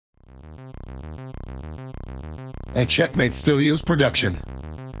and Checkmate Studios production.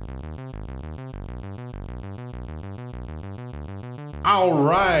 All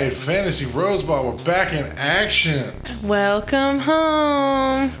right, Fantasy Rosebud, we're back in action. Welcome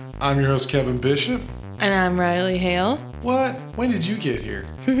home. I'm your host, Kevin Bishop. And I'm Riley Hale. What? When did you get here?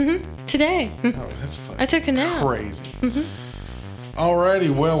 Today. Oh, that's fucking I took a nap. crazy.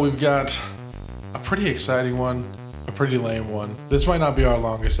 Alrighty, well, we've got a pretty exciting one, a pretty lame one. This might not be our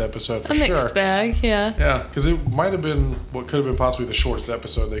longest episode for A sure. mixed bag, yeah. Yeah, because it might have been what could have been possibly the shortest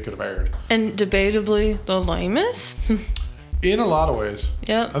episode they could have aired. And debatably the lamest. In a lot of ways.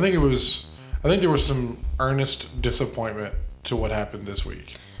 Yep. I think there was some earnest disappointment to what happened this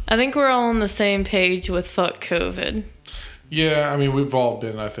week. I think we're all on the same page with fuck COVID. Yeah, I mean, we've all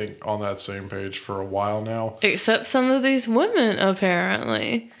been, I think, on that same page for a while now. Except some of these women,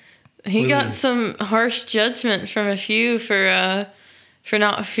 apparently. He got some harsh judgment from a few for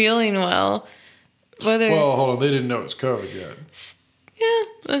not feeling well. Well, hold on, they didn't know it was COVID yet. Yeah,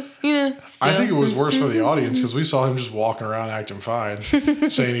 but, I think it was worse for the audience because we saw him just walking around acting fine,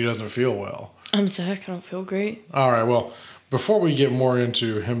 saying he doesn't feel well. I'm sick. I don't feel great. All right, well, before we get more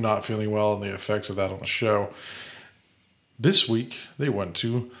into him not feeling well and the effects of that on the show, this week they went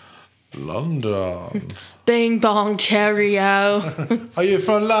to London. Bing bong cheerio. Are you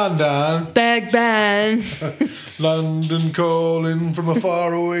from London? Bag bang. London calling from a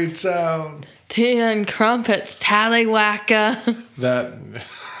faraway town. Tea and crumpets, tallywhacker. That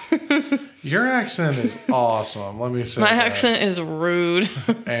your accent is awesome. Let me say My that. accent is rude.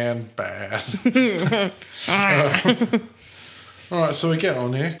 And bad. All right, so we get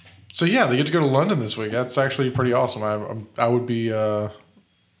on here. So yeah, they get to go to London this week. That's actually pretty awesome. I would be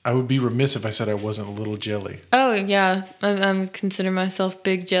remiss if I said I wasn't a little jelly. Oh yeah, I consider myself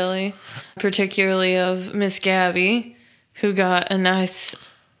big jelly, particularly of Miss Gabby, who got a nice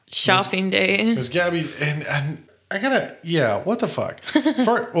shopping day. Miss Gabby, and I gotta, what the fuck?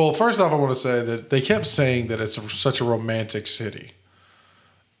 First off, I want to say that they kept saying that it's such a romantic city.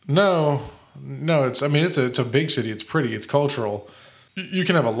 No, it's a big city. It's pretty. It's cultural. You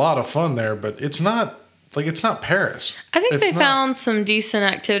can have a lot of fun there, but it's not Paris. I think they found some decent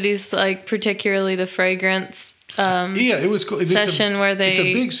activities, like particularly the fragrance. It was cool. Session where they it's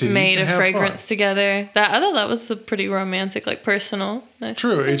a big city. made a fragrance together. I thought that was a pretty romantic, like personal. Nice.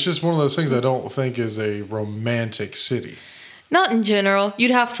 True. It's just one of those things I don't think is a romantic city. Not in general.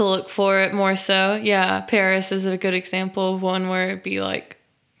 You'd have to look for it more so. Yeah, Paris is a good example of one where it'd be like,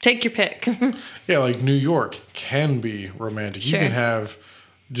 take your pick. Yeah, like New York can be romantic. Sure. You can have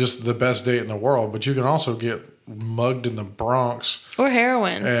just the best date in the world, but you can also get mugged in the Bronx. Or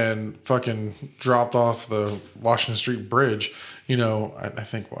heroin. And fucking dropped off the Washington Street Bridge. I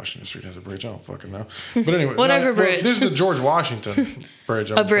think Washington Street has a bridge. I don't fucking know. But anyway. Whatever bridge. This is the George Washington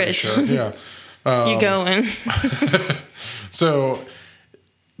Bridge. I'm a bridge. Sure. Yeah. You going. So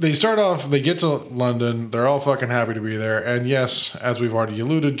they start off, they get to London. They're all fucking happy to be there. And yes, as we've already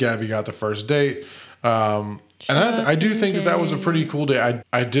alluded, Gabby got the first date. And I do think that was a pretty cool day.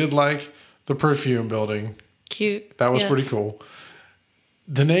 I did like the perfume building. Cute. That was pretty cool.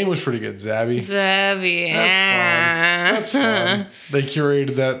 The name was pretty good. Zabby. Zabby. That's fun. They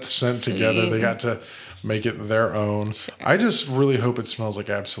curated that scent together. They got to make it their own. Sure. I just really hope it smells like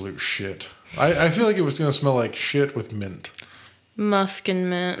absolute shit. I feel like it was going to smell like shit with mint. Musk and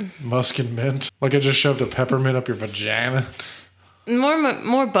mint. Musk and mint? Like I just shoved a peppermint up your vagina? More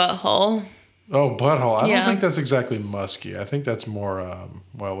butthole. Oh, butthole. I don't think that's exactly musky. I think that's more,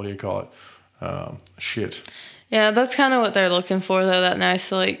 what do you call it? Shit. Yeah, that's kind of what they're looking for, though. That nice,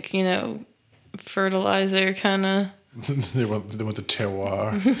 fertilizer kind of. they want the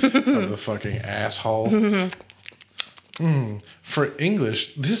terroir of the fucking asshole. For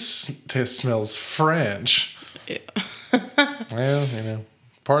English, this smells French. Yeah. Well,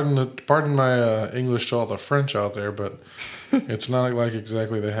 pardon my English to all the French out there, but it's not like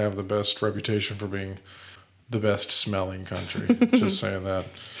exactly they have the best reputation for being the best smelling country. Just saying that.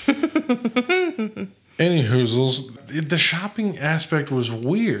 Any hoozles, the shopping aspect was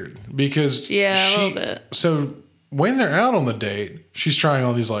weird because a little bit. So when they're out on the date, she's trying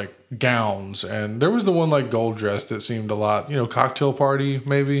on these like gowns, and there was the one like gold dress that seemed a lot, cocktail party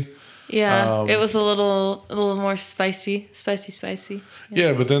maybe. Yeah, it was a little more spicy.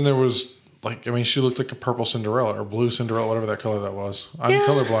 Yeah, but then there was she looked like a purple Cinderella or blue Cinderella, whatever that color that was. I'm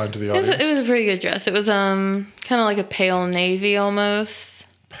colorblind to the audience. It was a pretty good dress. It was kind of like a pale navy almost.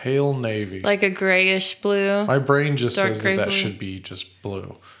 Pale navy. Like a grayish blue. My brain just says that should be just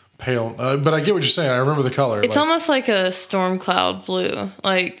blue. Pale. But I get what you're saying. I remember the color. It's almost like a storm cloud blue.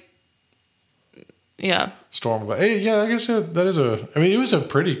 Like, Yeah. Storm glaze. Hey, yeah, I guess that is a. I mean, it was a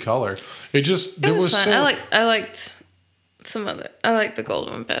pretty color. It just It was fun. I liked some other. I like the gold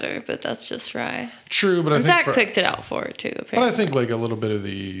one better, but that's just Rye. True, but I And think Zach picked it out for it too. Apparently. But I think like a little bit of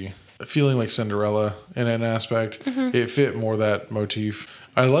the feeling like Cinderella in an aspect. Mm-hmm. It fit more that motif.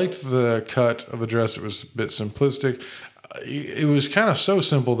 I liked the cut of the dress. It was a bit simplistic. It was kind of so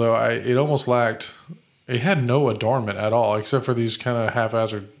simple though. It almost lacked. It had no adornment at all, except for these kind of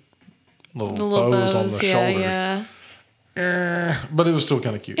haphazard little bows on the shoulders. Yeah. But it was still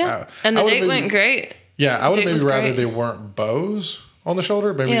kind of cute. Yeah. And the date went great. Yeah, I would have Date maybe was rather great. they weren't bows on the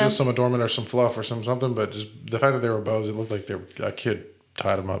shoulder. Maybe just some adornment or some fluff or something. But just the fact that they were bows, it looked like a kid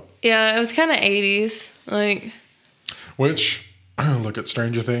tied them up. Yeah, it was kind of 80s. Like, which, look at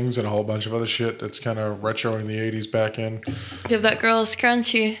Stranger Things and a whole bunch of other shit that's kind of retroing the 80s back in. give that girl a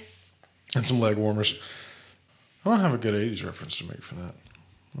scrunchie. And some leg warmers. I don't have a good 80s reference to make for that.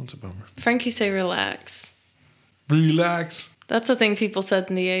 That's a bummer. Frankie say relax. Relax. That's a thing people said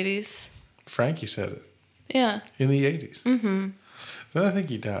in the 80s. Frankie said it. Yeah. In the 80s. Mm-hmm. Then I think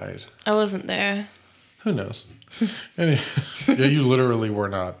he died. I wasn't there. Who knows? Yeah, you literally were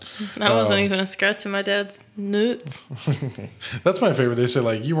not. I wasn't even a scratch in my dad's nuts. That's my favorite. They say,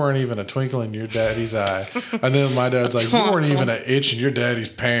 like, you weren't even a twinkle in your daddy's eye. And then my dad's like, you weren't even an itch in your daddy's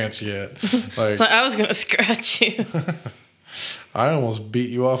pants yet. Like, So I was going to scratch you. I almost beat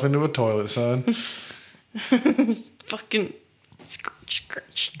you off into a toilet, son. Just fucking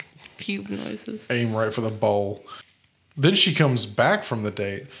scratch. Pube noises. Aim right for the bowl. Then she comes back from the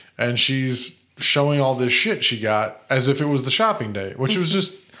date, and she's showing all this shit she got as if it was the shopping date, which was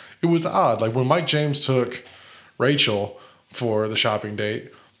just, it was odd. Like when Mike James took Rachel for the shopping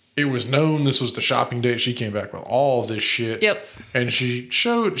date, it was known this was the shopping date. She came back with all this shit. Yep. And she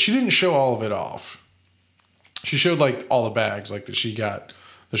didn't show all of it off. She showed like all the bags, like that she got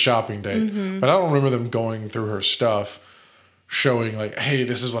the shopping date. Mm-hmm. But I don't remember them going through her stuff, showing like, hey,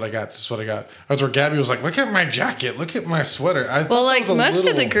 this is what I got, this is what I got. That's where Gabby was like, look at my jacket, look at my sweater. Well, like most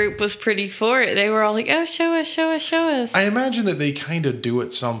of the group was pretty for it. They were all like, oh, show us, show us, show us. I imagine that they kind of do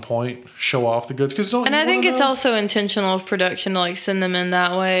at some point, show off the goods. And I think it's also intentional of production to like send them in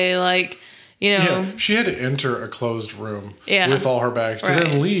that way. Like, you know. Yeah, she had to enter a closed room Yeah. with all her bags to Right.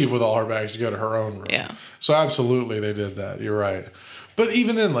 then leave with all her bags to go to her own room. Yeah. So absolutely they did that. You're right. But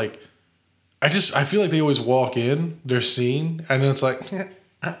even then, like, I feel like they always walk in, they're seen, and then it's like,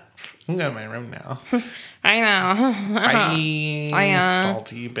 I'm going to my room now. I know. Bye,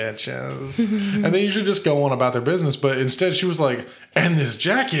 salty bitches. And they usually just go on about their business, but instead she was like, and this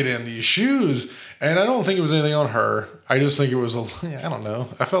jacket and these shoes. And I don't think it was anything on her. I just think it was, I don't know.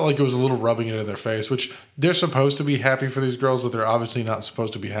 I felt like it was a little rubbing it in their face, which they're supposed to be happy for these girls that they're obviously not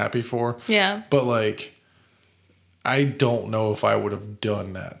supposed to be happy for. Yeah. But like, I don't know if I would have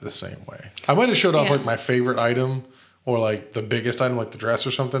done that the same way. I might have showed off like my favorite item or like the biggest item, like the dress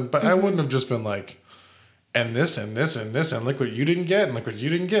or something, but I wouldn't have just been like, and this and this and this and look what you didn't get and look what you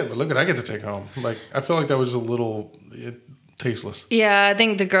didn't get, but look what I get to take home. Like, I feel like that was a little tasteless. Yeah, I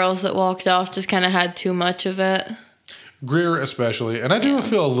think the girls that walked off just kind of had too much of it. Greer especially. And I do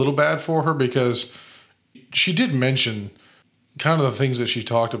feel a little bad for her because she did mention kind of the things that she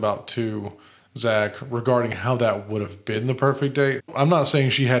talked about to Zach regarding how that would have been the perfect date. I'm not saying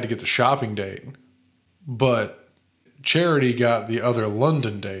she had to get the shopping date, but Charity got the other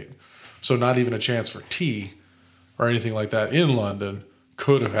London date. So not even a chance for tea or anything like that in London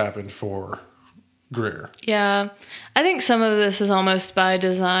could have happened for Greer. Yeah. I think some of this is almost by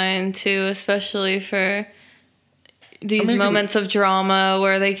design too, especially for these moments of drama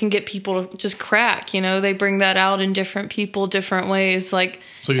where they can get people to just crack, you know, they bring that out in different people, different ways. Like,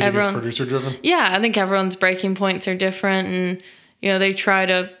 so you think it's producer driven? Yeah, I think everyone's breaking points are different, and you know they try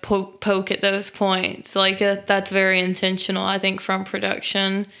to poke at those points. Like that's very intentional, I think, from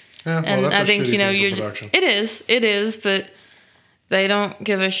production. Yeah, well, and that's I think shitty you know thing for production. it is, but they don't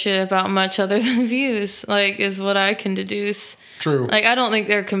give a shit about much other than views. Like, is what I can deduce. True. Like, I don't think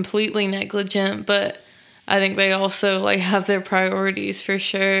they're completely negligent, but I think they also like have their priorities for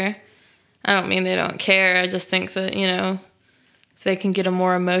sure. I don't mean they don't care. I just think that, you know, if they can get a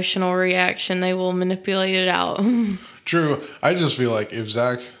more emotional reaction, they will manipulate it out. True. I just feel like if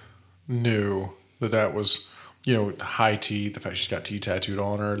Zach knew that was, you know, high tea, the fact she's got tea tattooed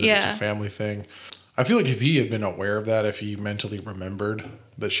on her, that it's a family thing. I feel like if he had been aware of that, if he mentally remembered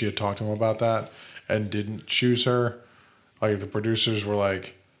that she had talked to him about that and didn't choose her, like if the producers were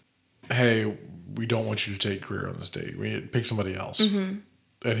like, hey, we don't want you to take Greer on this date. We need to pick somebody else. Mm-hmm.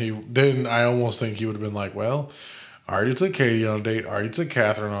 And then I almost think he would have been like, well, I already took Katie on a date. I already took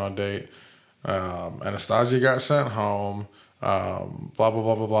Catherine on a date. Anastasia got sent home. Blah blah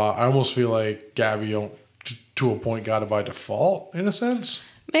blah blah blah. I almost feel like Gabby to a point got it by default in a sense.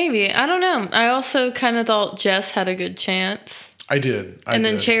 Maybe. I don't know. I also kind of thought Jess had a good chance. I did.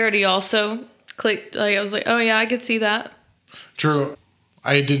 Then Charity also clicked. Like, I was like, oh yeah, I could see that. True.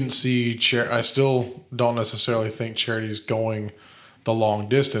 I didn't see I still don't necessarily think Charity's going the long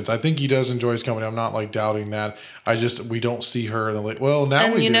distance. I think he does enjoy his company. I'm not like doubting that. We don't see her in the late. Well, now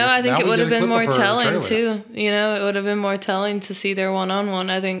and we do. I think now it would have been more telling too. It would have been more telling to see their one-on-one,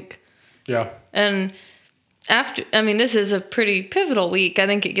 I think. Yeah. And this is a pretty pivotal week. I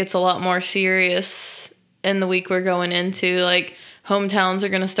think it gets a lot more serious in the week we're going into. Like, hometowns are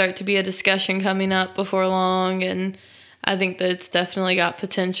going to start to be a discussion coming up before long, and I think that it's definitely got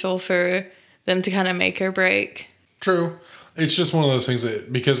potential for them to kind of make or break. True. It's just one of those things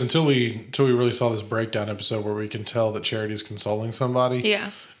that, because until we really saw this breakdown episode where we can tell that Charity's consoling somebody.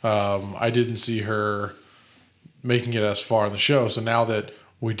 Yeah. I didn't see her making it as far in the show. So now that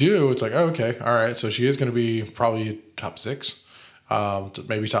we do, it's like, oh, okay, all right. So she is going to be probably top 6,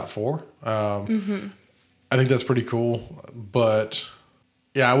 maybe top 4. I think that's pretty cool. But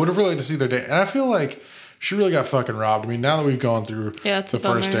yeah, I would have really liked to see their date. And I feel like she really got fucking robbed. I mean, now that we've gone through the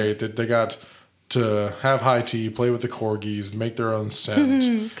first date, that they got to have high tea, play with the corgis, make their own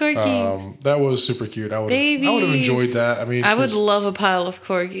scent. Corgis. That was super cute. I would have enjoyed that. I mean, I would love a pile of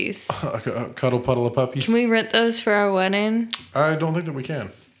corgis. A cuddle puddle of puppies. Can we rent those for our wedding? I don't think that we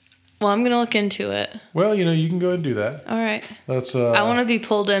can. Well, I'm gonna look into it. Well, you can go ahead and do that. All right. That's. I want to be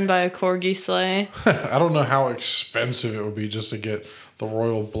pulled in by a corgi sleigh. I don't know how expensive it would be just to get the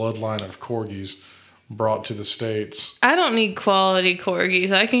royal bloodline of corgis brought to the States. I don't need quality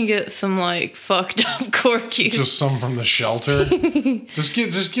corgis. I can get some like fucked up corgis. Just some from the shelter. just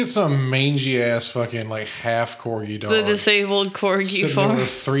get some mangy ass fucking like half corgi dog. The disabled corgi sitting farm. there with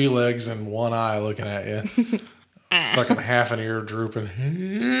 3 legs and 1 eye looking at you. Fucking half an ear drooping.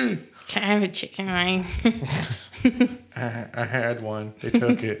 Can I have a chicken wing? I had one. They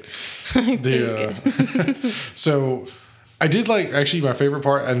took it. I took it. So I did like, actually, my favorite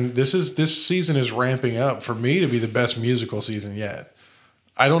part, and this season is ramping up for me to be the best musical season yet.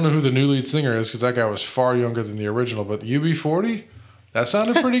 I don't know who the new lead singer is because that guy was far younger than the original, but UB40, that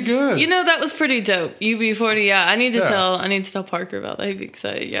sounded pretty good. That was pretty dope. UB40, yeah. I need to tell Parker about that. He'd be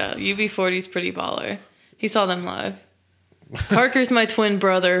excited. Yeah, UB40's pretty baller. He saw them live. Parker's my twin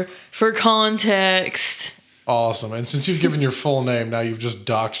brother, for context. Awesome. And since you've given your full name, now you've just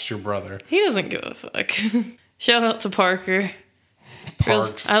doxed your brother. He doesn't give a fuck. Shout out to Parker.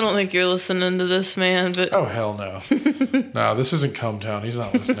 Parks. I don't think you're listening to this, man, but... Oh, hell no. No, this isn't Cumtown. He's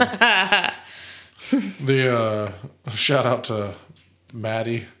not listening. Shout out to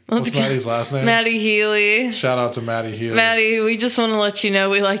Maddie. What's Maddie's last name? Maddie Healy. Shout out to Maddie Healy. Maddie, we just want to let you know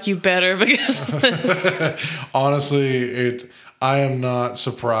we like you better because of this. Honestly, I am not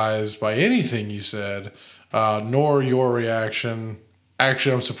surprised by anything you said, nor your reaction.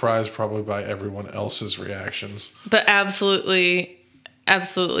 Actually, I'm surprised probably by everyone else's reactions. But absolutely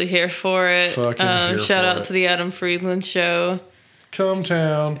here for it. Shout out to the Adam Friedland Show. Come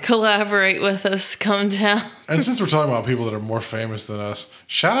town. Collaborate with us. Come down. And since we're talking about people that are more famous than us,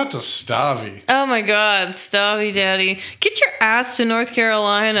 shout out to Stavi. Oh my God, Stavi Daddy. Get your ass to North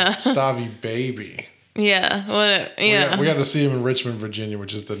Carolina. Stavi baby. Yeah, whatever. Yeah. We got to see him in Richmond, Virginia,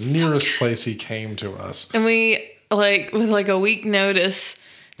 which is the nearest place he came to us. And we, with a week notice,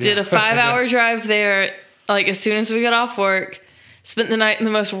 did a 5-hour drive there, as soon as we got off work. Spent the night in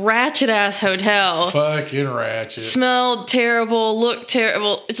the most ratchet-ass hotel. Fucking ratchet. Smelled terrible, looked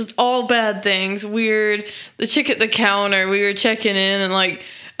terrible. It's just all bad things. Weird. The chick at the counter, we were checking in, and, I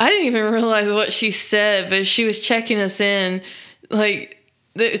didn't even realize what she said, but she was checking us in. So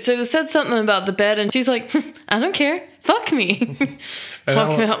it said something about the bed, and she's like, I don't care. Fuck me.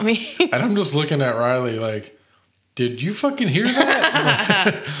 Talk about me. And I'm just looking at Riley did you fucking hear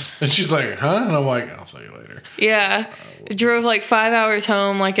that? And she's like, huh? And I'm like, I'll tell you later. Yeah. Drove 5 hours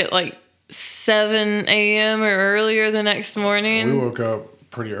home at 7 a.m. or earlier the next morning. We woke up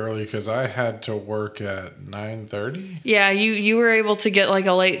pretty early because I had to work at 9:30. Yeah, you were able to get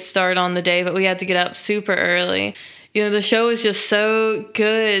a late start on the day, but we had to get up super early. The show was just so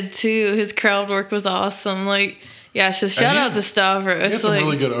good too. His crowd work was awesome. Yeah, so shout out to Stavros. He had some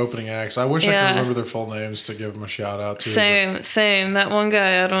really good opening acts. I wish I could remember their full names to give them a shout out to. Same. That one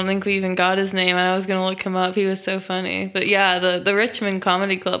guy, I don't think we even got his name, and I was going to look him up. He was so funny. But yeah, the Richmond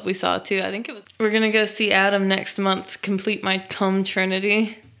Comedy Club we saw too. I think we're going to go see Adam next month to complete my cum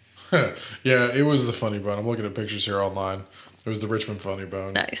trinity. Yeah, it was the Funny Bone. I'm looking at pictures here online. It was the Richmond Funny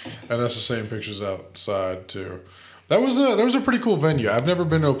Bone. Nice. And that's the same pictures outside too. That was a pretty cool venue. I've never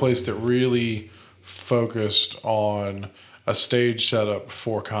been to a place that really focused on a stage setup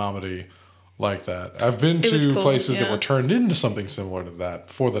for comedy like that. I've been It was to cool, places that yeah. were turned into something similar to that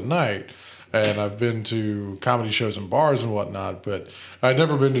for the night. And I've been to comedy shows and bars and whatnot, but I'd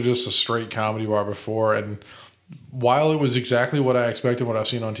never been to just a straight comedy bar before. And while it was exactly what I expected, what I've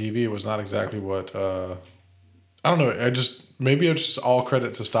seen on TV, it was not exactly what, I don't know. Maybe it's just all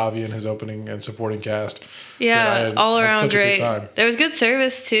credit to Stavi and his opening and supporting cast. Yeah, all had around such a good great. time. There was good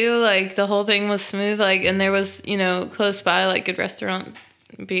service too. Like the whole thing was smooth. Like, and there was, close by, like good restaurant,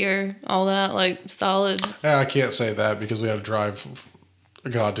 beer, all that, like solid. Yeah, I can't say that because we had to drive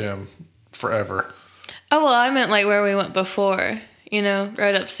goddamn forever. Oh well, I meant like where we went before.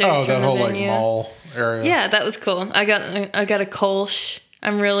 Right upstairs. Oh, from that the whole venue. like mall area. Yeah, that was cool. I got a Kolsch.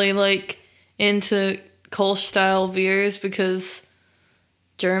 I'm really like into Kolsch style beers because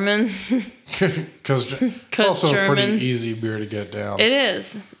German. Because it's also a German. pretty easy beer to get down. It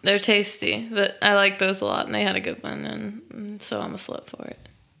is. They're tasty, but I like those a lot, and they had a good one, and so I'm a slut for it.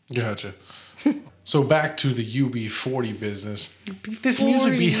 Gotcha. So back to the UB40 business. This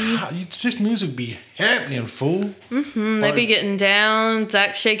music be happening, fool. They be getting down.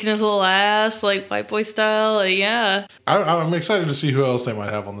 Zach shaking his little ass, like white boy style. Like, yeah. I'm excited to see who else they might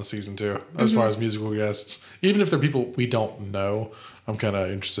have on the season too, as far as musical guests. Even if they're people we don't know, I'm kind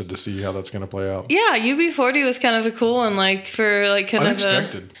of interested to see how that's going to play out. Yeah, UB40 was kind of a cool one, like for like kind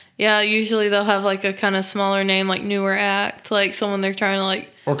Unexpected. of a. Yeah, usually they'll have like a kind of smaller name, like newer act, like someone they're trying to like.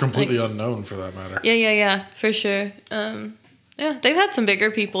 Or completely unknown for that matter. Yeah, for sure. Yeah, they've had some bigger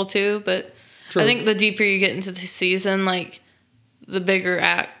people too, but True. I think the deeper you get into the season, like the bigger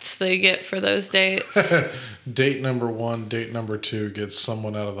acts they get for those dates. Date number 1, date number 2 gets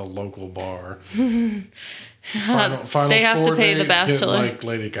someone out of the local bar. Final They have to 4 pay the dates get Bachelor. like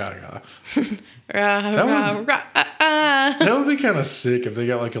Lady Gaga. Rah, rah, rah. That would be kind of sick if they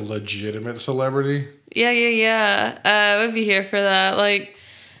got like a legitimate celebrity. Yeah. I would be here for that. Like,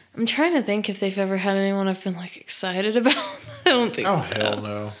 I'm trying to think if they've ever had anyone I've been like excited about. I don't think Oh, so. hell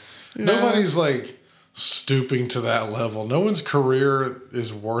no. Nobody's like stooping to that level. No one's career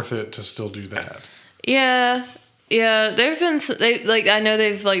is worth it to still do that. Yeah. There've been I know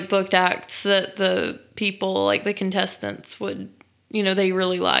they've like booked acts that the people like the contestants would they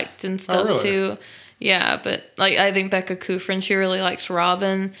really liked and stuff really? too. Yeah, but like I think Becca Kufrin, she really likes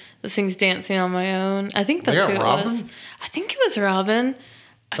Robin. The sings Dancing on My Own. I think that's got who it Robin? was. I think it was Robin.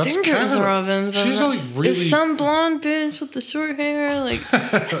 I That's think it was kinda- Robin. But she's, like, It really- was some blonde bitch with the short hair. Like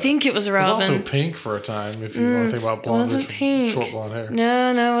I think it was It was Robin. also pink for a time if you want to think about blonde wasn't bitch with pink. short blonde hair.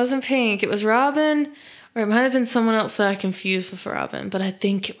 No, it wasn't pink. It was Robin, or it might have been someone else that I confused with Robin, but I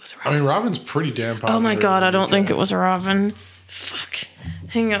think it was I Robin. mean, Robin's pretty damn popular. Oh my god, in I the don't think UK. it was Robin. Fuck.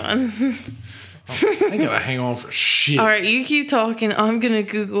 Hang on. I ain't gotta hang on for shit. All right, you keep talking. I'm gonna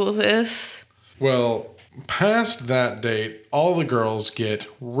Google this. Well, past that date, all the girls get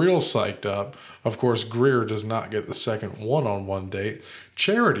real psyched up. Of course, Greer does not get the second one-on-one date.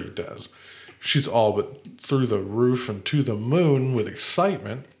 Charity does. She's all but through the roof and to the moon with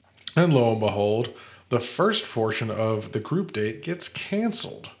excitement. And lo and behold, the first portion of the group date gets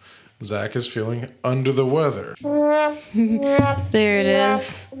canceled. Zach is feeling under the weather. There it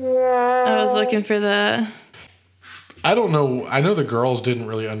is. I was looking for that. I don't know. I know the girls didn't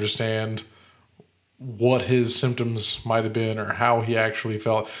really understand what his symptoms might have been or how he actually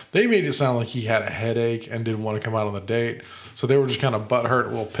felt. They made it sound like he had a headache and didn't want to come out on the date. So they were just kind of butthurt, a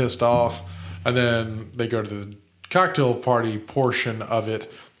little pissed off. And then they go to the cocktail party portion of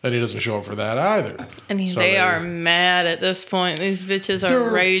it, and he doesn't show up for that either. And So they are mad at this point. These bitches are They're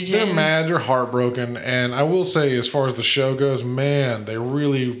raging. They're mad. They're heartbroken. And I will say, as far as the show goes, man, they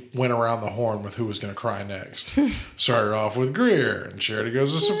really went around the horn with who was going to cry next. Started off with Greer, and Charity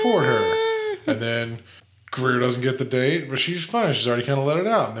goes to support her. And then Greer doesn't get the date, but she's fine. She's already kind of let it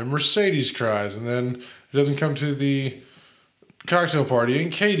out. And then Mercedes cries. And then it doesn't come to the cocktail party,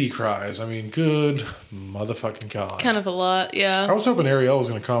 and Katie cries. I mean, good motherfucking God. Kind of a lot, I yeah. was hoping Ariel was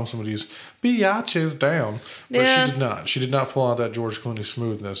going to calm some of these biatches down, but Yeah. she did not. She did not pull out that George Clooney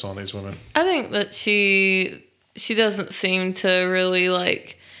smoothness on these women. I think that she doesn't seem to really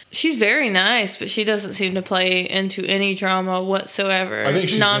like. She's very nice, but she doesn't seem to play into any drama whatsoever. I think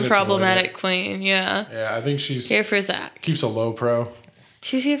she's in it to win non-problematic it. queen. Yeah, Yeah, I think she's here for Zach. keeps a low pro.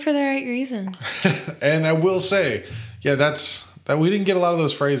 She's here for the right reason. And I will say, yeah, that we didn't get a lot of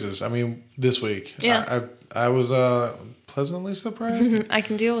those phrases. I mean, this week, Yeah. I was pleasantly surprised. I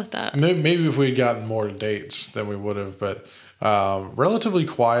can deal with that. Maybe if we had gotten more dates than we would have, but relatively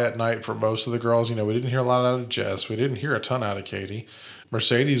quiet night for most of the girls. We didn't hear a lot out of Jess. We didn't hear a ton out of Katie.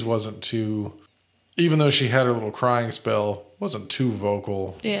 Mercedes wasn't too even though she had her little crying spell, wasn't too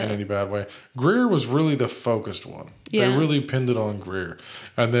vocal in any bad way. Greer was really the focused one. Yeah. They really pinned it on Greer.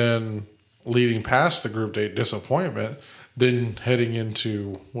 And then leading past the group date disappointment, then heading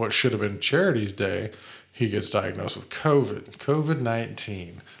into what should have been Charity's day, he gets diagnosed with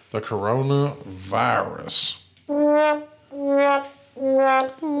COVID-19, the coronavirus.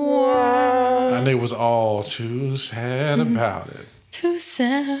 And it was all too sad about it. Too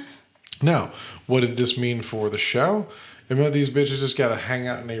sad. Now, what did this mean for the show? It meant these bitches just got to hang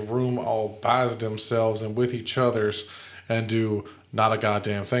out in a room all by themselves and with each other's and do not a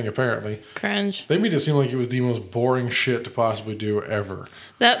goddamn thing, apparently. Cringe. They made it seem like it was the most boring shit to possibly do ever.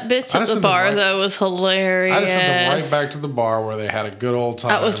 That bitch at the bar, though, was hilarious. I just sent them right back to the bar where they had a good old time.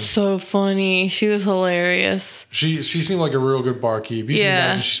 That was so funny. She was hilarious. She seemed like a real good barkeep. You can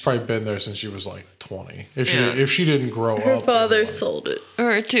imagine she's probably been there since she was like 20. If she didn't grow up. Her father sold it.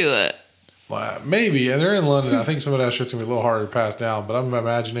 Or to it. Maybe. And they're in London. I think some of that shit's going to be a little harder to pass down. But I'm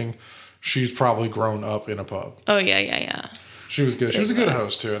imagining she's probably grown up in a pub. Oh, yeah. She was good. She was a good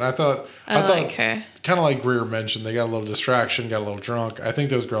host, too. And I thought like her. Kind of like Greer mentioned, they got a little distraction, got a little drunk. I think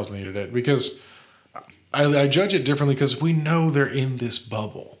those girls needed it because I judge it differently because we know they're in this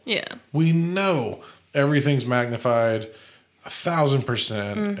bubble. Yeah. We know everything's magnified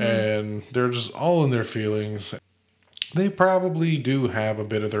 1,000%, and they're just all in their feelings. They probably do have a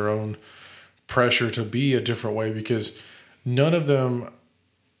bit of their own pressure to be a different way because none of them,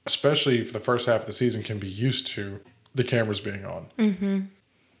 especially for the first half of the season, can be used to the cameras being on. Mm-hmm.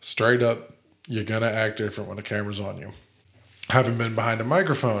 Straight up, you're going to act different when the camera's on you. Haven't been behind a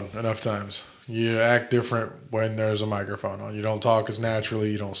microphone enough times. You act different when there's a microphone on. You don't talk as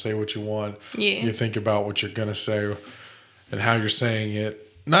naturally. You don't say what you want. Yeah. You think about what you're going to say and how you're saying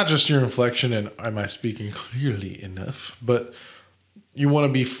it. Not just your inflection and am I speaking clearly enough, but you want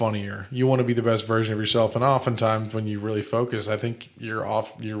to be funnier. You want to be the best version of yourself. And oftentimes when you really focus, I think you're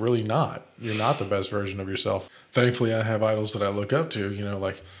really not. You're not the best version of yourself. Thankfully, I have idols that I look up to,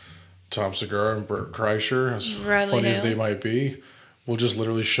 like Tom Segura and Bert Kreischer, as funny as they might be, will just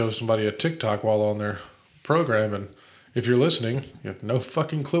literally show somebody a TikTok while on their program. And if you're listening, you have no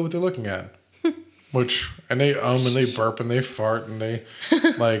fucking clue what they're looking at. And they and they burp and they fart and they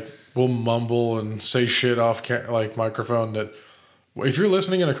will mumble and say shit off microphone that if you're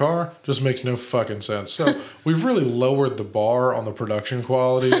listening in a car, just makes no fucking sense. So we've really lowered the bar on the production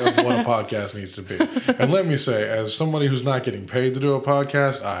quality of what a podcast needs to be. And let me say, as somebody who's not getting paid to do a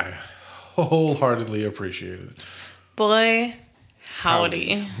podcast, I wholeheartedly appreciate it. Boy,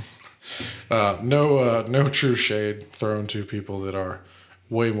 howdy. No true shade thrown to people that are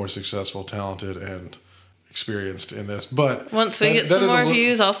way more successful, talented, and experienced in this. But once we get some more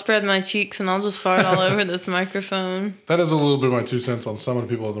views, I'll spread my cheeks and I'll just fart all over this microphone. That is a little bit of my 2 cents on some of the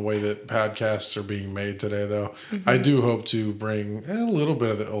people in the way that podcasts are being made today, though. Mm-hmm. I do hope to bring a little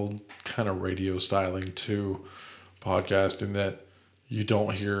bit of the old kind of radio styling to podcast in that you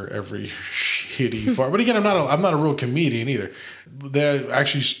don't hear every shitty fart. But again, I'm not a real comedian either. They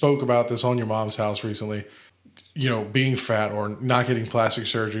actually spoke about this on Your Mom's House recently. Being fat or not getting plastic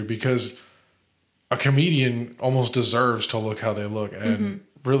surgery because a comedian almost deserves to look how they look and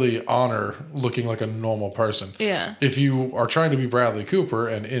really honor looking like a normal person. Yeah. If you are trying to be Bradley Cooper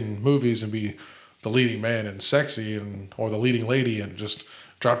and in movies and be the leading man and sexy or the leading lady and just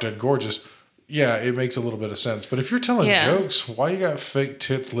drop dead gorgeous, yeah, it makes a little bit of sense. But if you're telling jokes, why you got fake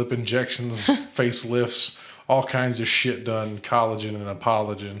tits, lip injections, facelifts, all kinds of shit done, collagen and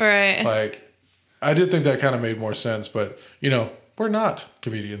apologen. Right. I did think that kind of made more sense, but, we're not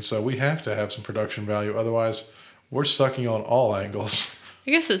comedians, so we have to have some production value. Otherwise, we're sucking on all angles.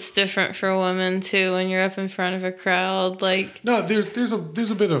 I guess it's different for women, too, when you're up in front of a crowd. No, there's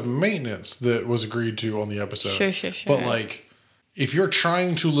a bit of maintenance that was agreed to on the episode. Sure. But, if you're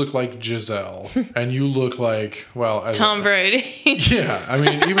trying to look like Giselle and you look like, Tom Brady. Yeah. I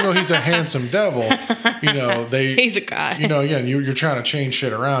mean, even though he's a handsome devil, he's a guy. Again, you're trying to change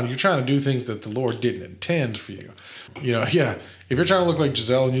shit around. You're trying to do things that the Lord didn't intend for you. Yeah. If you're trying to look like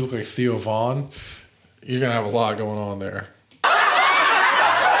Giselle and you look like Theo Vaughn, you're going to have a lot going on there.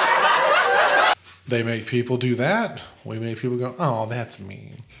 They make people do that. We make people go, oh, that's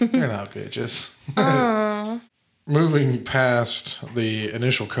mean. They're not bitches. Aww. Moving past the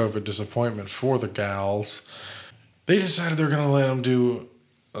initial COVID disappointment for the gals, they decided they're going to let them do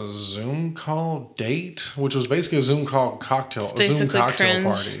a Zoom call date, which was basically a Zoom call cocktail, a Zoom cocktail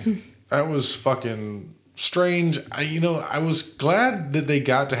party. That was fucking strange. I was glad that they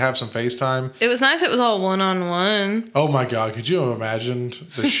got to have some FaceTime. It was nice it was all one-on-one. Oh my God, could you have imagined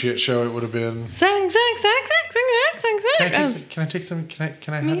the shit show it would have been? Zang, zang, zang, zang, zang, zang, zang. Can I take some? Can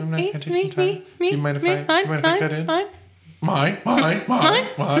I have him now? Can I take some time? You mind if I cut in? Mine.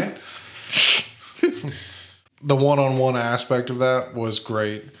 The one-on-one aspect of that was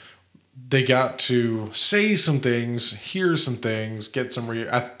great. They got to say some things, hear some things, get some.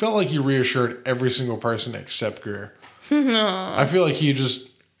 I felt like he reassured every single person except Greer. I feel like he just.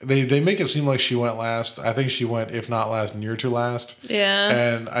 They make it seem like she went last. I think she went, if not last, near to last. Yeah.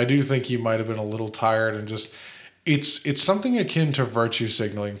 And I do think he might have been a little tired and just. It's something akin to virtue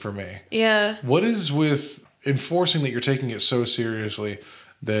signaling for me. Yeah. What is with enforcing that you're taking it so seriously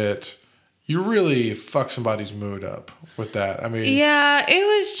that you really fuck somebody's mood up with that? I mean. Yeah, it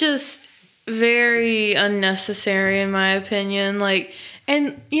was just very unnecessary in my opinion. Like,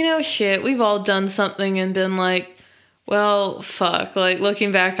 and shit, we've all done something and been like, well, fuck. Like,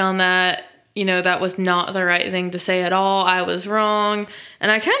 looking back on that, that was not the right thing to say at all. I was wrong.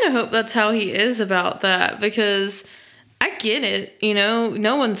 And I kind of hope that's how he is about that, because I get it.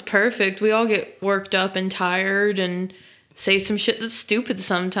 No one's perfect. We all get worked up and tired and say some shit that's stupid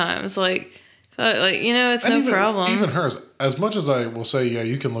sometimes. It's no problem. Even hers, as much as I will say, yeah,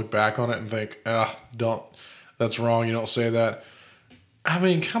 you can look back on it and think, that's wrong. You don't say that. I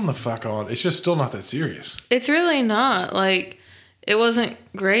mean, come the fuck on. It's just still not that serious. It's really not. Like, it wasn't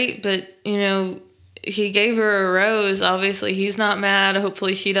great, but, he gave her a rose. Obviously, he's not mad.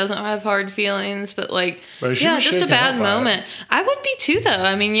 Hopefully, she doesn't have hard feelings. But, just a bad moment. I would be too, though.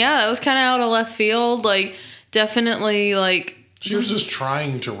 I mean, yeah, that was kind of out of left field. Like, definitely, She was just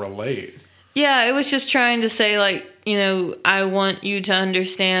trying to relate. Yeah, it was just trying to say, I want you to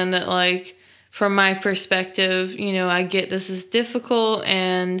understand that, from my perspective, I get this is difficult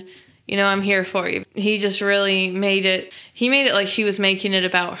and, I'm here for you. He just really made it like she was making it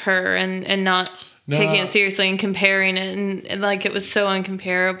about her and not taking it seriously and comparing it. And it was so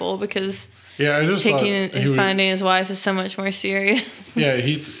uncomparable because I just finding his wife is so much more serious. Yeah,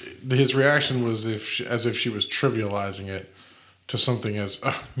 his reaction was as if she was trivializing it to something as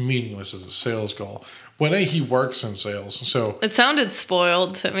meaningless as a sales goal. When he works in sales, so it sounded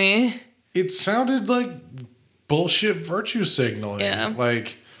spoiled to me. It sounded like bullshit virtue signaling. Yeah.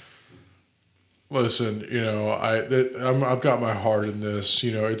 Listen, I've got my heart in this.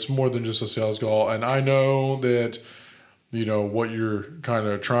 It's more than just a sales goal, and I know that what you're kind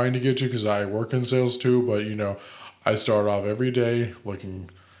of trying to get to, because I work in sales too. But I start off every day looking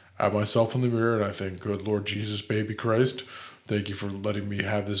at myself in the mirror, and I think, "Good Lord Jesus, baby Christ, thank you for letting me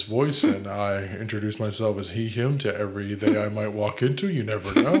have this voice." And I introduce myself as he, him to every day I might walk into. You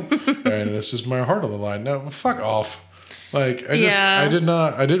never know. And this is my heart on the line. No, fuck off. I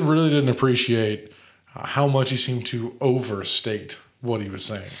didn't appreciate how much he seemed to overstate what he was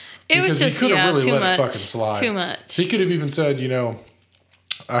saying. Because he could have really let it fucking slide. Too much. He could have even said,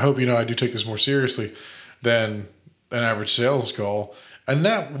 I hope I do take this more seriously than an average sales goal. And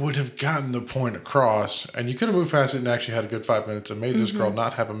that would have gotten the point across. And you could have moved past it and actually had a good 5 minutes and made this girl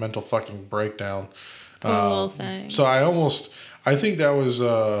not have a mental fucking breakdown. The whole thing. So I think that was,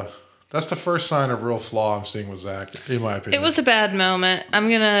 that's the first sign of real flaw I'm seeing with Zach, in my opinion. It was a bad moment. I'm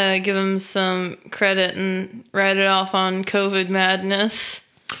going to give him some credit and write it off on COVID madness.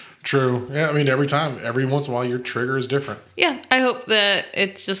 True. Yeah, I mean, every once in a while, your trigger is different. Yeah, I hope that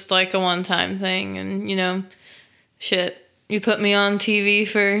it's just like a one-time thing. And, shit, you put me on TV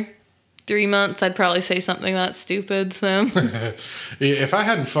for 3 months, I'd probably say something that stupid. So, if I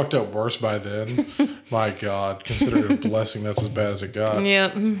hadn't fucked up worse by then, my God, consider it a blessing. That's as bad as it got.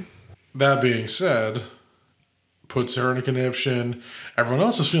 Yep. That being said, puts her in a conniption. Everyone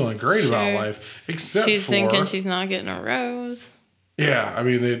else is feeling great about life, except she's thinking she's not getting a rose. Yeah, I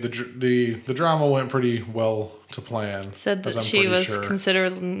mean the drama went pretty well to plan. Said that she was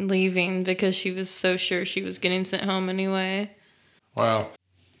considering leaving because she was so sure she was getting sent home anyway. Wow.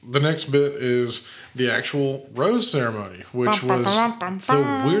 The next bit is the actual rose ceremony, which was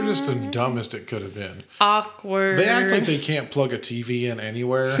the weirdest and dumbest it could have been. Awkward. They act like they can't plug a TV in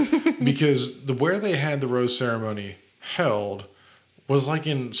anywhere because where they had the rose ceremony held was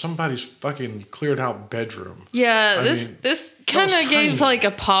in somebody's fucking cleared out bedroom. Yeah, this kind of gave a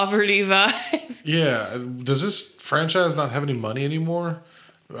poverty vibe. Yeah. Does this franchise not have any money anymore?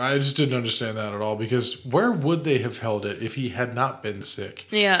 I just didn't understand that at all, because where would they have held it if he had not been sick?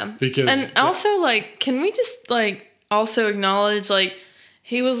 Yeah. Because also can we just also acknowledge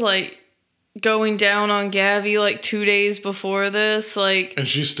he was going down on Gabby like 2 days before this. Like, And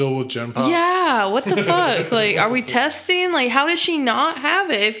she's still with Gen Pop? yeah, what the fuck? Like, are we testing? Like, how does she not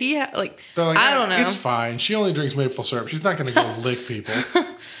have it if he like They're like, I don't know. It's fine. She only drinks maple syrup. She's not going to go lick people.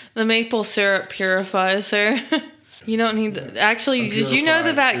 The maple syrup purifies her. You don't need the, actually, did you know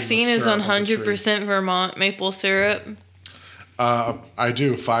the vaccine is 100% Vermont maple syrup? I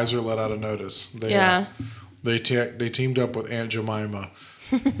do. Pfizer let out a notice. They teamed up with Aunt Jemima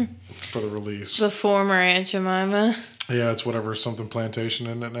for the release. The former Aunt Jemima. Yeah, it's whatever, something plantation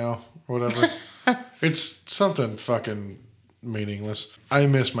in it now, or whatever. It's something fucking meaningless. I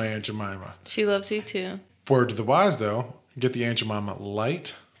miss my Aunt Jemima. She loves you too. Word to the wise, though, get the Aunt Jemima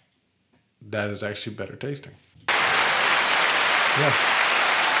light. That is actually better tasting. Yeah.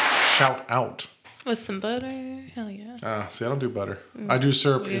 Shout out. With some butter? Hell yeah. See, I don't do butter. I do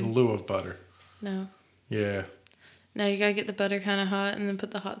syrup in lieu of butter. No. Yeah. No, you gotta get the butter kind of hot and then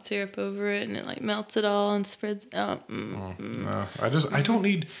put the hot syrup over it and it like melts it all and spreads out. No, I don't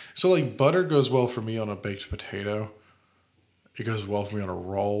need. So like butter goes well for me on a baked potato. It goes well for me on a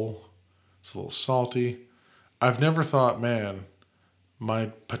roll. It's a little salty. I've never thought, man, my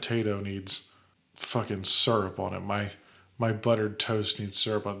potato needs fucking syrup on it. My buttered toast needs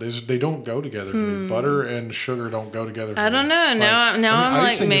syrup on it. They don't go together for me. Butter and sugar don't go together for me. I don't know. Now I'm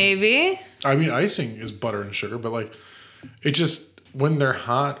like, maybe. Icing is butter and sugar, but like, it just, when they're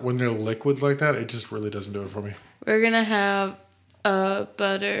hot, when they're liquid like that, it just really doesn't do it for me. We're going to have a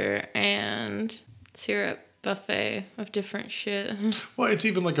butter and syrup buffet of different shit. Well, it's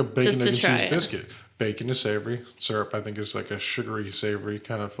even like a bacon, egg, and cheese it. biscuit. Bacon is savory. Syrup, I think, is like a sugary, savory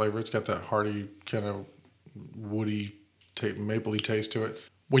kind of flavor. It's got that hearty, kind of woody, mapley taste to it.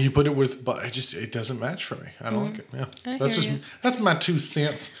 When you put it with, but it doesn't match for me. I don't like it. Yeah, that's my 2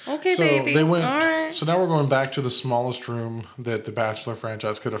 cents. Okay, so baby. They went. All right. So now we're going back to the smallest room that the Bachelor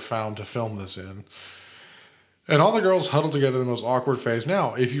franchise could have found to film this in, and all the girls huddled together in the most awkward phase.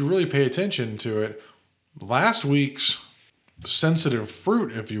 Now, if you really pay attention to it, last week's sensitive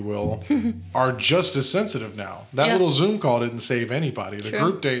fruit, if you will, are just as sensitive now. That little Zoom call didn't save anybody. The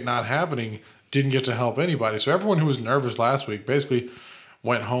group date not happening didn't get to help anybody. So everyone who was nervous last week basically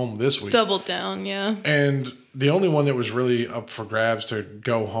went home this week. Doubled down, yeah. And the only one that was really up for grabs to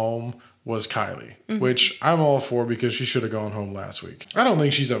go home was Kylie, which I'm all for because she should have gone home last week. I don't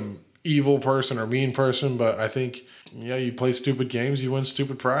think she's an evil person or mean person, but I think, you play stupid games, you win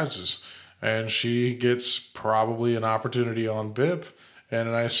stupid prizes. And she gets probably an opportunity on BIP and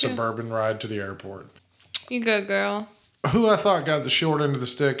a nice suburban ride to the airport. You go, girl. Who I thought got the short end of the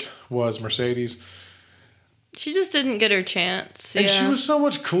stick was Mercedes. She just didn't get her chance. And she was so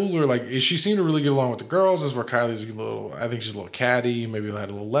much cooler. Like, she seemed to really get along with the girls. This is where Kylie's I think she's a little catty. Maybe had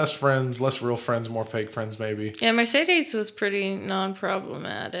a little less friends, less real friends, more fake friends maybe. Yeah, Mercedes was pretty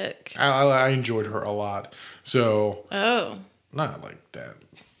non-problematic. I enjoyed her a lot. So. Oh. Not like that.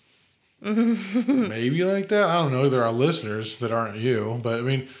 Maybe like that. I don't know. There are listeners that aren't you. But,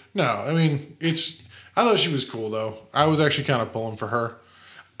 I thought she was cool, though. I was actually kind of pulling for her.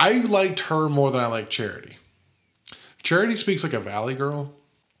 I liked her more than I liked Charity. Charity speaks like a valley girl,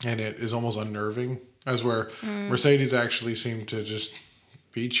 and it is almost unnerving, as where Mercedes actually seemed to just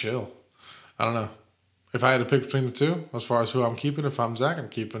be chill. I don't know. If I had to pick between the two, as far as who I'm keeping, if I'm Zach, I'm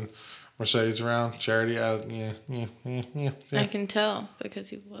keeping Mercedes around. Charity, yeah. I can tell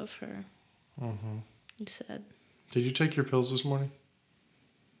because you love her. Mm-hmm. You said. Did you take your pills this morning?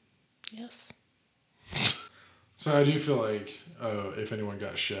 Yes. So I do feel like if anyone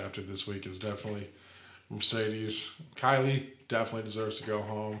got shafted this week, it's definitely Mercedes. Kylie definitely deserves to go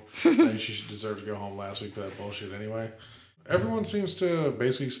home. I think she should deserve to go home last week for that bullshit anyway. Everyone seems to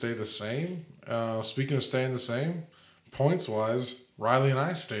basically stay the same. Speaking of staying the same, points-wise, Riley and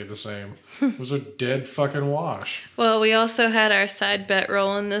I stayed the same. It was a dead fucking wash. Well, we also had our side bet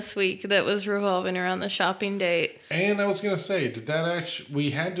rolling this week that was revolving around the shopping date. And I was going to say, we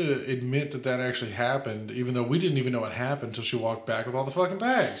had to admit that actually happened, even though we didn't even know it happened until she walked back with all the fucking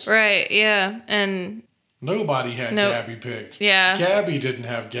bags. Right, yeah. And nobody had Gabby picked. Yeah. Gabby didn't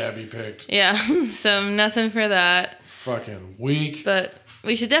have Gabby picked. Yeah, so nothing for that. Fucking weak. But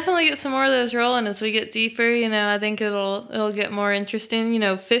we should definitely get some more of those rolling as we get deeper. I think it'll get more interesting.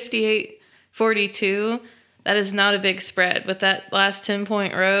 58-42, that is not a big spread. With that last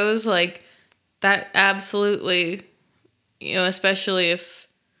 10-point rose, like, that absolutely, especially if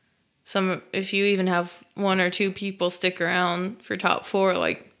you even have 1 or 2 people stick around for top 4,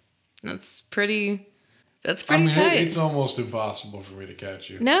 like, that's pretty tight. It's almost impossible for me to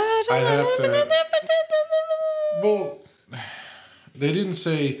catch you. No, I don't I'd know. have to. Well, they didn't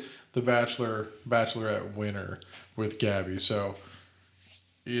say the Bachelorette winner with Gabby, so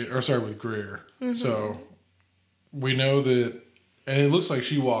with Greer. So we know that, and it looks like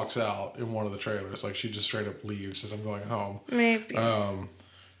she walks out in one of the trailers. Like she just straight up leaves, says, "I'm going home." Maybe.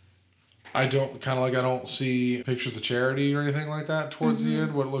 I don't see pictures of Charity or anything like that towards the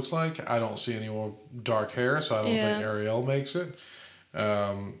end. What it looks like, I don't see anyone with dark hair, so I don't think Ariel makes it.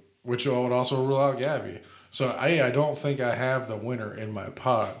 Which I would also rule out Gabby. So I don't think I have the winner in my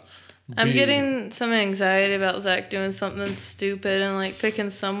pot. I'm getting some anxiety about Zach doing something stupid and like picking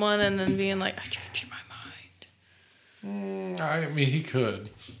someone and then being like, I changed my mind. I mean, he could,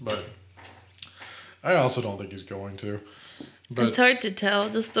 but I also don't think he's going to. But it's hard to tell,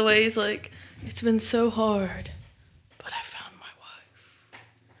 just the way he's like, it's been so hard, but I found my wife.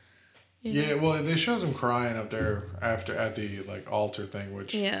 Yeah, well, they shows him crying up there at the like altar thing,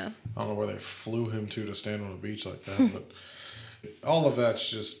 which I don't know where they flew him to stand on a beach like that, but all of that's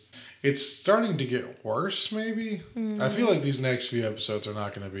just, it's starting to get worse. Maybe I feel like these next few episodes are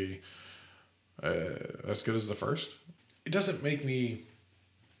not going to be as good as the first. It doesn't make me.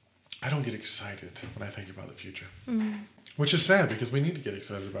 I don't get excited when I think about the future, which is sad because we need to get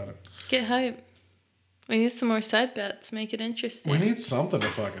excited about it. Get hype. We need some more side bets. Make it interesting. We need something to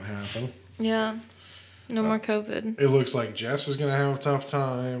fucking happen. Yeah. No more COVID. It looks like Jess is going to have a tough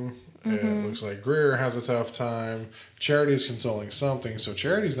time. It looks like Greer has a tough time. Charity's consoling something, so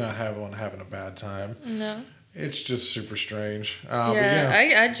Charity's not having a bad time. No. It's just super strange.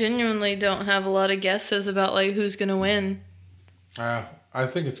 I genuinely don't have a lot of guesses about like who's going to win. I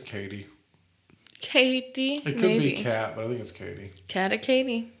think it's Katie. Katie? It could be Kat, but I think it's Katie. Kat or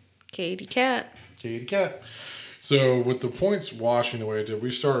Katie? Katie Kat. Katie Kat. So with the points washing the way it did, we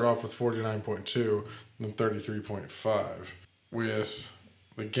started off with 49.2 and then 33.5. With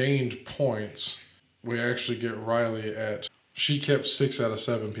the gained points, we actually get Riley at, she kept 6 out of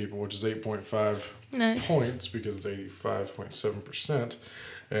 7 people, which is 8.5 points because it's 85.7%.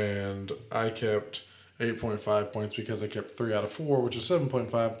 And I kept 8.5 points because I kept 3 out of 4, which is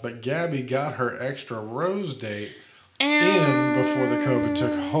 7.5. But Gabby got her extra rose date in before the COVID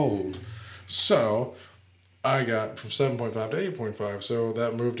took hold. So I got from 7.5 to 8.5. So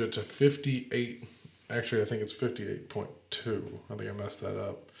that moved it to 58. Actually, I think it's 58.2. I think I messed that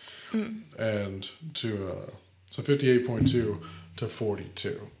up. And so 58.2 to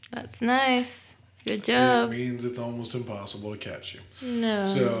 42. That's nice. Good job. It means it's almost impossible to catch you. No.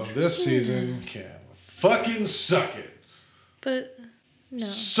 So this season can fucking suck it. But no.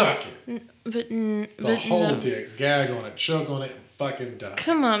 Suck it. But whole dick. Gag on it. Choke on it and fucking die.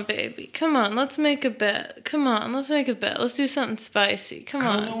 Come on, baby. Come on. Let's make a bet. Come on. Let's make a bet. Let's do something spicy. Come on.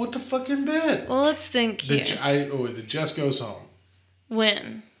 I don't know what to fucking bet. Well, let's think here. The Jess goes home.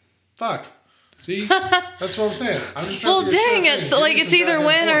 Win. Fuck. See? That's what I'm saying. I'm just trying to dang it. So, like, it's either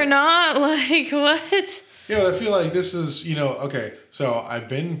win or not. Like, what? Yeah, but I feel like this is, okay, so I've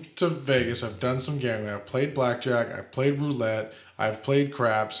been to Vegas. I've done some gambling. I've played blackjack. I've played roulette. I've played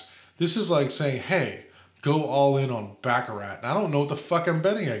craps. This is like saying, hey, go all in on Baccarat. And I don't know what the fuck I'm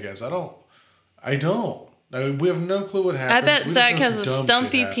betting, I guess. I don't. We have no clue what happens. I bet Zach has a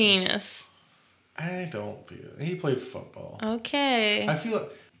stumpy penis. I don't feel it. He played football. Okay. I feel like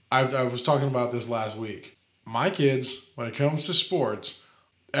I was talking about this last week. My kids, when it comes to sports,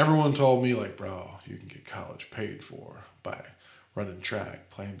 everyone told me, like, bro, you can get college paid for by running track,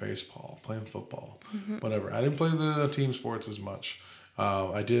 playing baseball, playing football, whatever. I didn't play the team sports as much.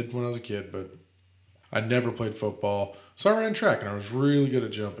 I did when I was a kid, but I never played football. So I ran track, and I was really good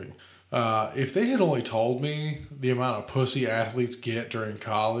at jumping. If they had only told me the amount of pussy athletes get during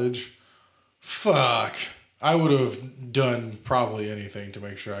college, fuck, I would have done probably anything to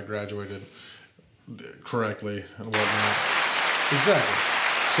make sure I graduated correctly and whatnot. Exactly.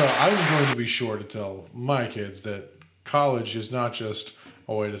 So I'm going to be sure to tell my kids that college is not just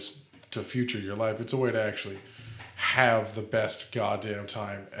a way to future your life. It's a way to actually have the best goddamn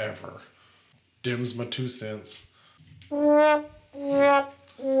time ever. Dim's my 2 cents. And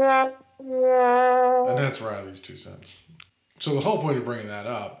that's Riley's 2 cents. So the whole point of bringing that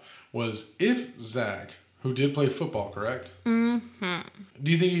up was if Zach, who did play football, correct? Mm-hmm.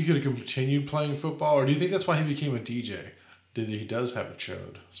 Do you think he could have continued playing football, or do you think that's why he became a DJ? He does have a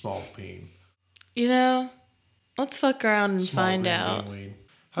chode, small peen. Let's fuck around and Small find green, out. lean.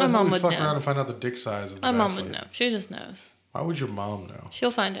 My How mom do we would fuck know. around and find out the dick size of the My mom Bachelor? would know. She just knows. Why would your mom know?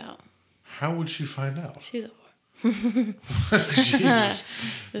 She'll find out. How would she find out? She's a whore. Jesus.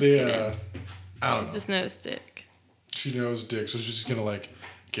 Just kidding. I don't know. Just knows dick. She knows dick, so she's just gonna like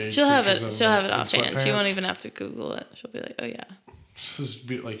gauge. She'll have pictures it. of She'll him have it in offhand. She won't sweatpants. even have to Google it. She'll be like, "Oh yeah." She'll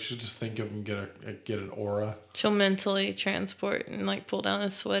just think of him, get an aura. She'll mentally transport and like pull down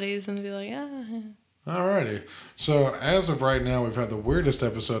his sweaties and be like, "Ah." Alrighty. So as of right now, we've had the weirdest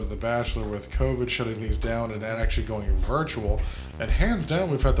episode of The Bachelor with COVID shutting things down and actually going virtual. And hands down,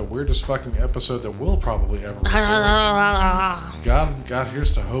 we've had the weirdest fucking episode that we'll probably ever record. God,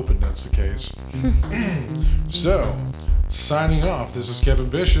 here's to hoping that's the case. So, signing off, this is Kevin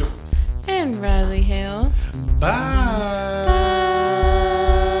Bishop. And Riley Hale. Bye. Bye.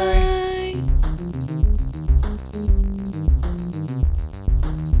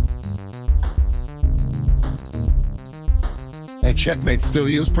 A Checkmate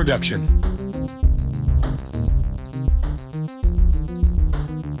Studios production.